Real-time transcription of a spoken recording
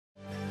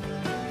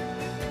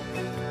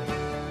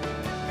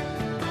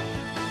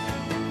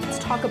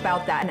talk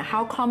about that and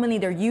how commonly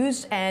they're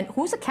used and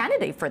who's a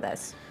candidate for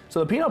this?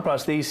 So the penile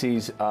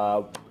prosthesis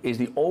is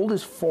the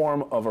oldest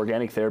form of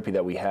organic therapy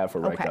that we have for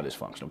erectile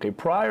dysfunction. Okay,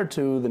 prior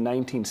to the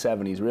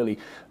 1970s, really,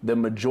 the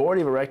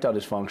majority of erectile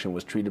dysfunction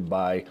was treated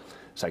by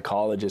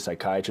psychologists,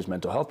 psychiatrists,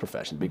 mental health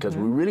professions, because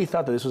we really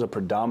thought that this was a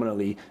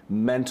predominantly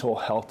mental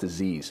health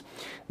disease.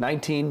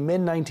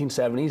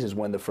 Mid-1970s is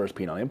when the first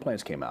penile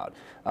implants came out.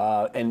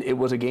 And it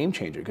was a game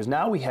changer, because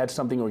now we had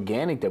something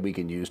organic that we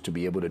can use to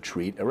be able to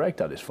treat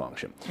erectile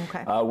dysfunction.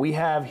 Okay. We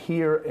have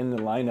here in the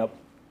lineup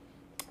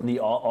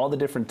all the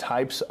different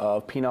types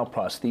of penile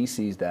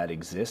prostheses that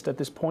exist at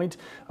this point.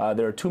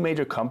 There are two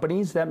major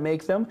companies that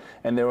make them,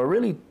 and there are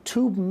really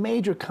two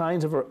major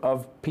kinds of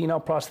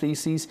penile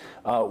prostheses.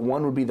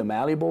 One would be the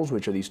malleables,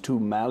 which are these two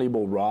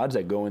malleable rods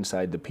that go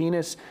inside the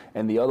penis,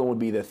 and the other would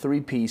be the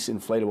three-piece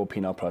inflatable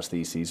penile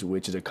prostheses,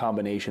 which is a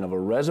combination of a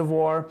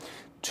reservoir,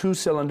 2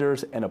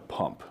 cylinders, and a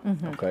pump.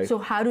 Okay. So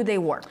how do they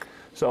work?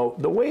 So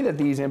the way that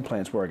these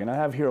implants work, and I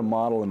have here a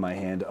model in my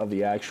hand of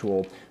the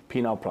actual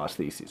penile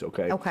prostheses,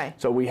 okay? Okay.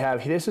 So we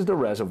have, this is the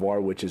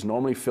reservoir, which is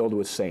normally filled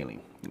with saline,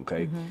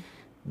 okay?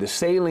 The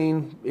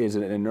saline is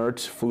an inert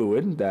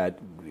fluid that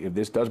if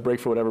this does break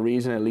for whatever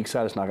reason and it leaks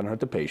out, it's not going to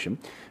hurt the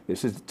patient.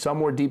 This is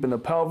somewhere deep in the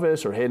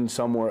pelvis or hidden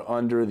somewhere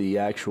under the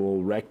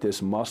actual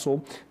rectus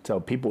muscle, so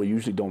people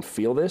usually don't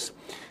feel this.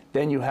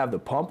 Then you have the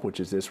pump,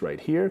 which is this right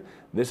here.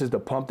 This is the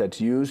pump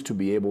that's used to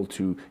be able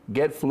to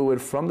get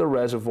fluid from the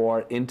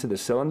reservoir into the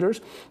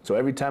cylinders. So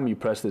every time you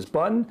press this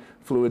button,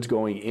 fluid's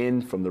going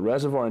in from the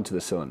reservoir into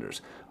the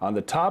cylinders. On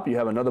the top, you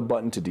have another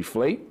button to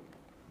deflate.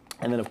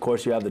 And then, of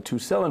course, you have the 2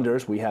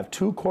 cylinders. We have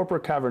 2 corpora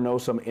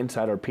cavernosum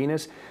inside our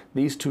penis.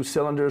 These 2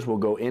 cylinders will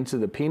go into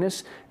the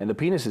penis, and the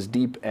penis is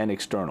deep and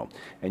external.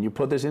 And you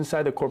put this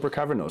inside the corpora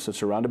cavernosa,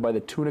 surrounded by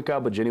the tunica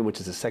albuginea, which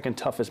is the second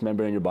toughest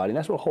membrane in your body, and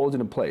that's what holds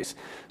it in place.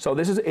 So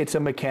it's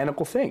a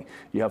mechanical thing.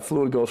 You have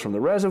fluid goes from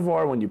the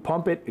reservoir. When you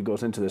pump it, it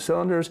goes into the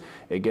cylinders.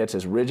 It gets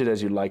as rigid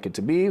as you'd like it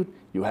to be.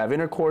 You have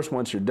intercourse.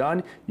 Once you're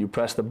done, you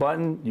press the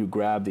button, you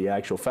grab the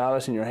actual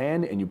phallus in your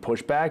hand, and you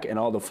push back, and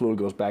all the fluid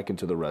goes back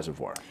into the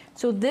reservoir.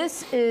 So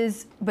this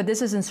is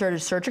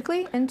inserted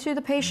surgically into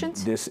the patient?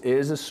 This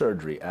is a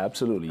surgery,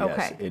 absolutely,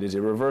 yes. Okay. It is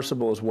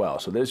irreversible as well.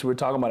 So we're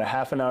talking about a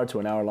half an hour to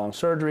an hour long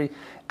surgery,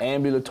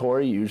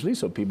 ambulatory usually,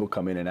 so people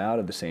come in and out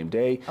of the same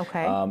day.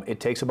 Okay. It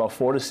takes about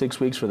 4 to 6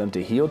 weeks for them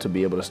to heal to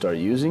be able to start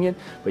using it,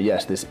 but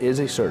yes, this is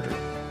a surgery.